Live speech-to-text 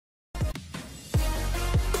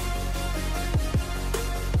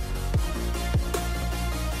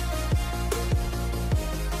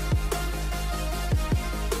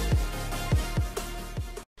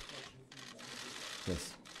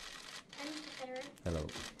Hello.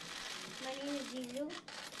 My name is Jizu.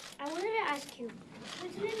 I wanted to ask you,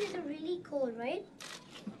 Switzerland is really cold, right?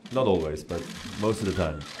 Not always, but most of the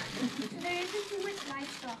time. So there isn't too much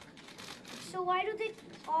livestock. So why do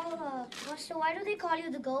they call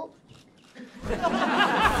you the goat?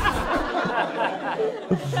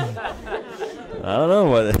 I don't know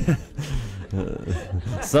what.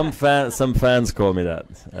 Some fans call me that.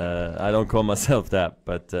 I don't call myself that,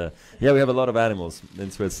 but yeah, we have a lot of animals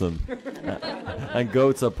in Switzerland, and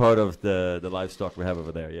goats are part of the livestock we have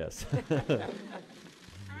over there. Yes. I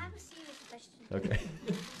have a serious question. Okay.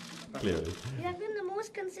 Clearly. You have been the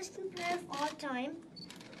most consistent player of all time.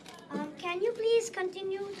 Can you please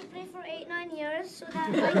continue to play for 8-9 years so that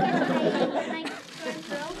I can play when I turn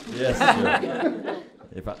pro? Yes. Sure.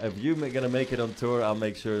 If you're gonna make it on tour, I'll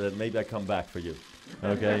make sure that maybe I come back for you.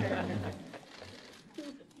 Okay. Is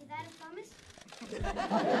that a promise?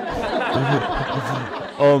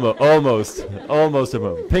 Almost a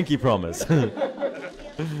moment. Pinky promise.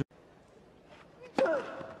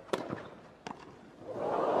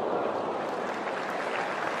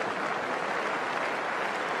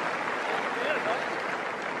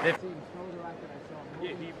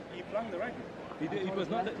 Yeah, he flung the racket. He was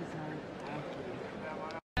not.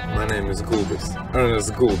 My name is Gulbis.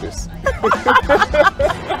 Ernest Gulbis.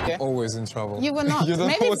 Always in trouble. You were not. You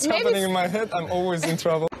don't know what's happening in my head? I'm always in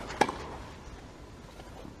trouble.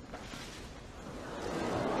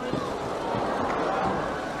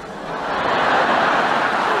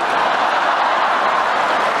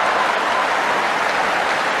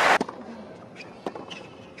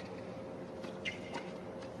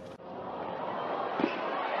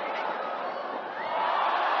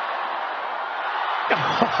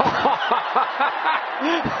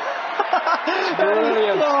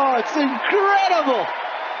 Brilliant. Oh, it's incredible.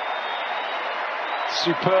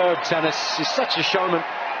 Superb tennis. He's such a showman.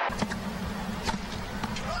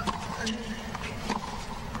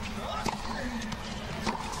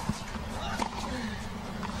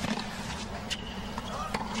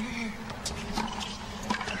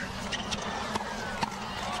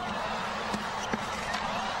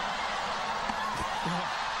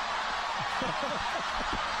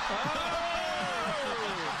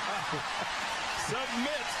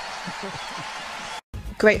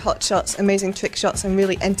 Great hot shots, amazing trick shots, and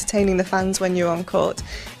really entertaining the fans when you're on court.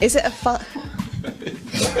 Is it a fun?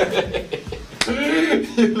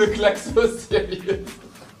 You look like so serious.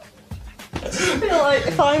 I feel like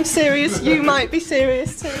if I'm serious, you might be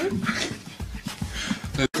serious too.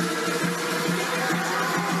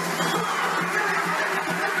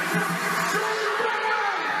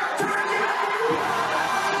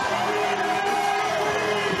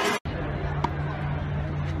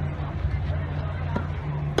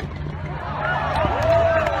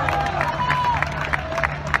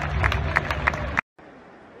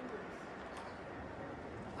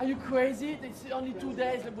 Are you crazy? It's only 2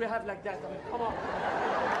 days that we have like that. I mean, come on.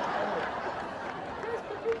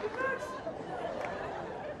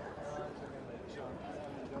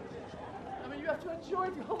 I mean, you have to enjoy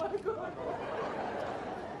it. Oh my God.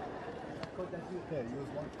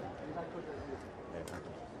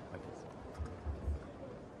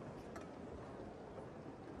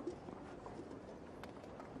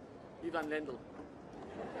 Ivan Lendl.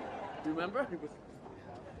 Do you remember?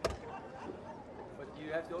 But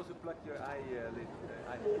you have to also plug your eye lid.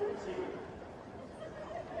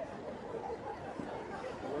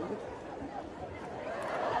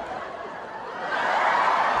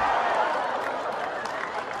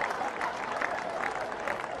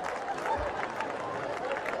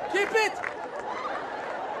 Keep it!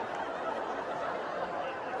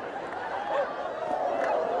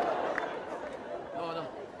 No, no.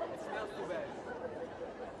 It smells too bad.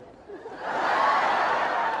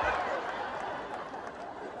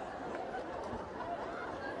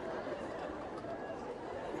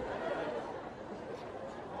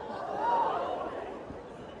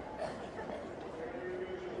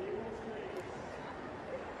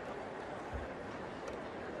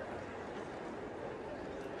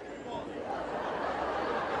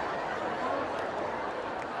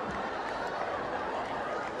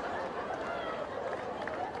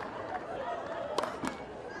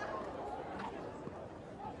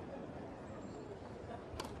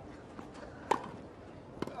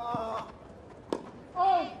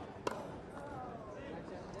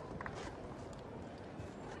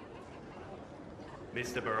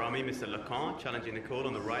 Mr. Barami, Mr. Lacan challenging the call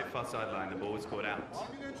on the right far sideline. The ball was called out.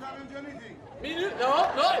 You didn't challenge anything. Me?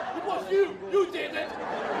 No, no, it was you. You did it.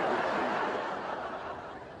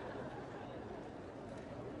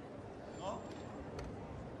 No?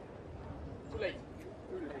 Too late.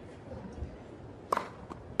 Too late.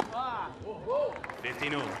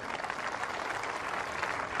 15 all.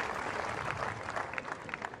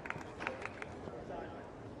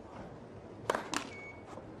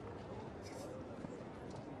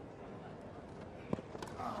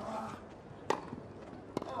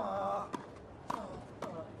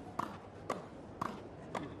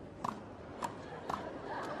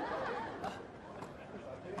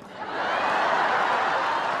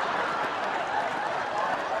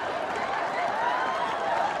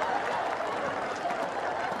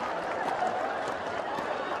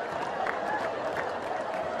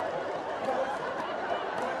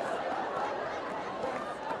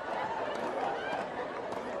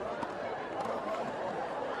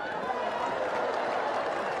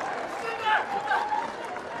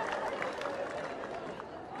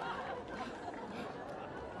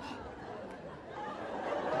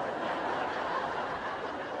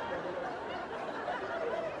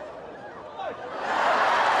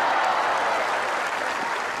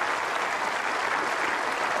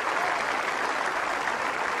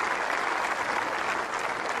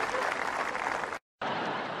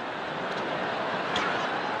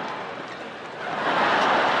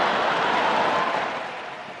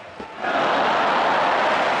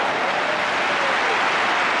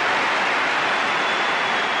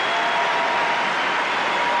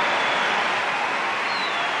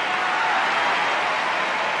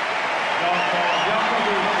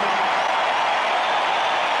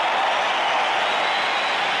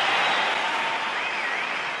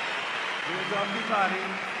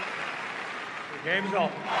 Game's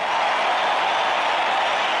off.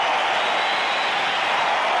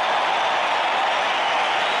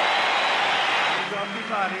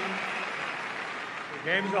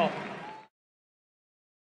 Game's off.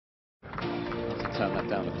 Turn that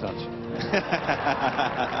down a touch.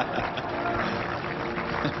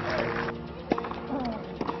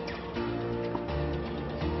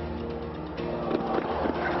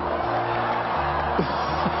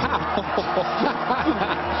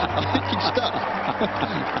 I think he's stuck.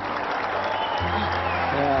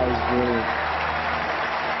 Yeah, that was brilliant.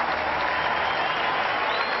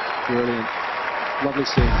 Brilliant. Lovely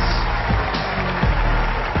scenes.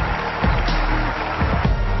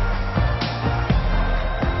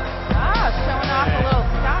 Showing off a little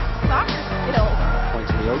soccer skills. Point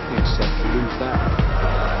to the opening set to lose that.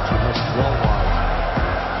 She missed well wide.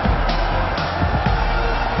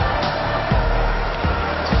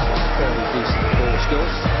 Fairly decent ball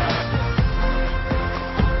skills.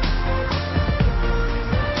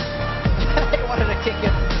 They wanted to kick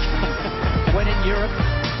it. When in Europe,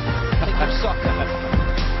 think of soccer.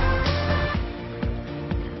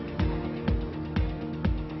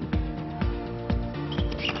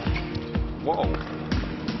 Whoa.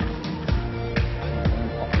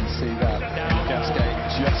 I can see that. Gasquet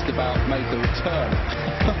just about made the return.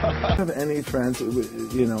 Have any friends,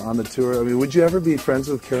 you know, on the tour? I mean, would you ever be friends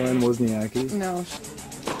with Caroline Wozniacki? No.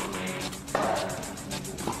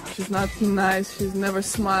 She's not nice. She's never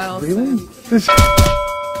smiled. Really?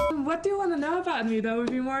 What do you want to know about me that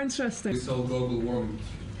would be more interesting? It's all global warming.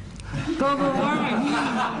 Global warming.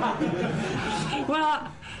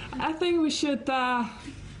 Well, I think we should, well,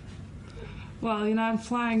 you know, I'm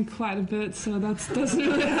flying quite a bit, so that doesn't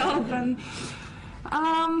really help. And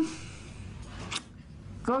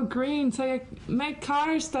go green. Make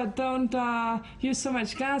cars that don't use so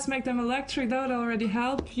much gas. Make them electric. That would already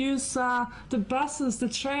help. Use the buses, the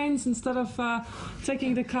trains instead of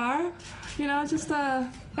taking the car. You know, just a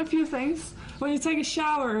few things. When you take a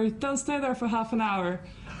shower, don't stay there for half an hour.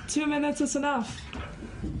 2 minutes is enough.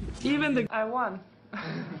 Even the I won.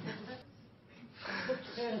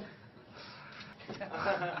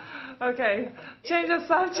 Okay, change the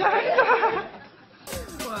subject.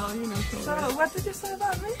 Well, you know. So, what did you say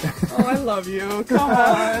about me? Oh, I love you. Come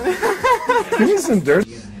on. Give me some dirt.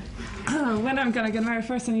 When I'm gonna get married,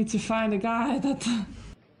 first I need to find a guy that...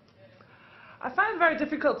 I find it very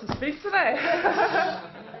difficult to speak today.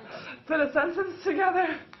 Put a sentence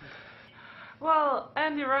together. Well,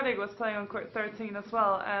 Andy Roddick was playing on court 13 as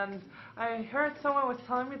well, and I heard someone was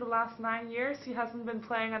telling me the last 9 years he hasn't been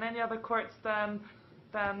playing on any other courts than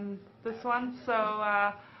this one, so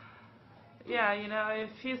yeah, you know, if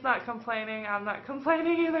he's not complaining, I'm not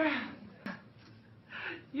complaining either.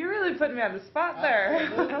 You really put me on the spot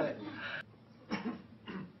there.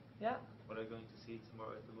 Yeah. What are you going to see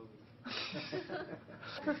tomorrow at the movie?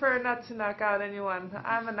 I prefer not to knock out anyone.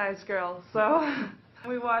 I'm a nice girl, so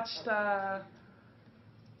we watched. What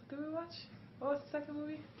did we watch? What was the second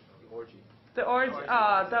movie? The Orgy. The Orgy.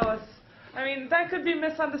 Ah, that was. I mean, that could be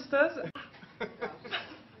misunderstood.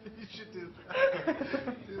 You should do that.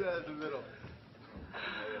 Do that in the middle.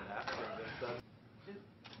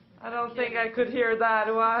 I don't think I could hear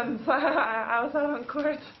that once I was out on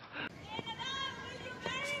court.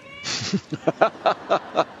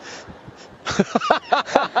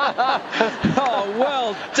 Oh,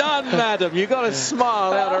 well done, madam. You got a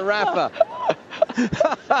smile out of Rafa.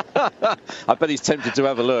 I bet he's tempted to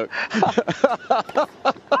have a look.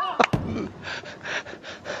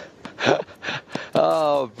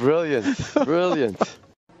 Oh, brilliant, brilliant.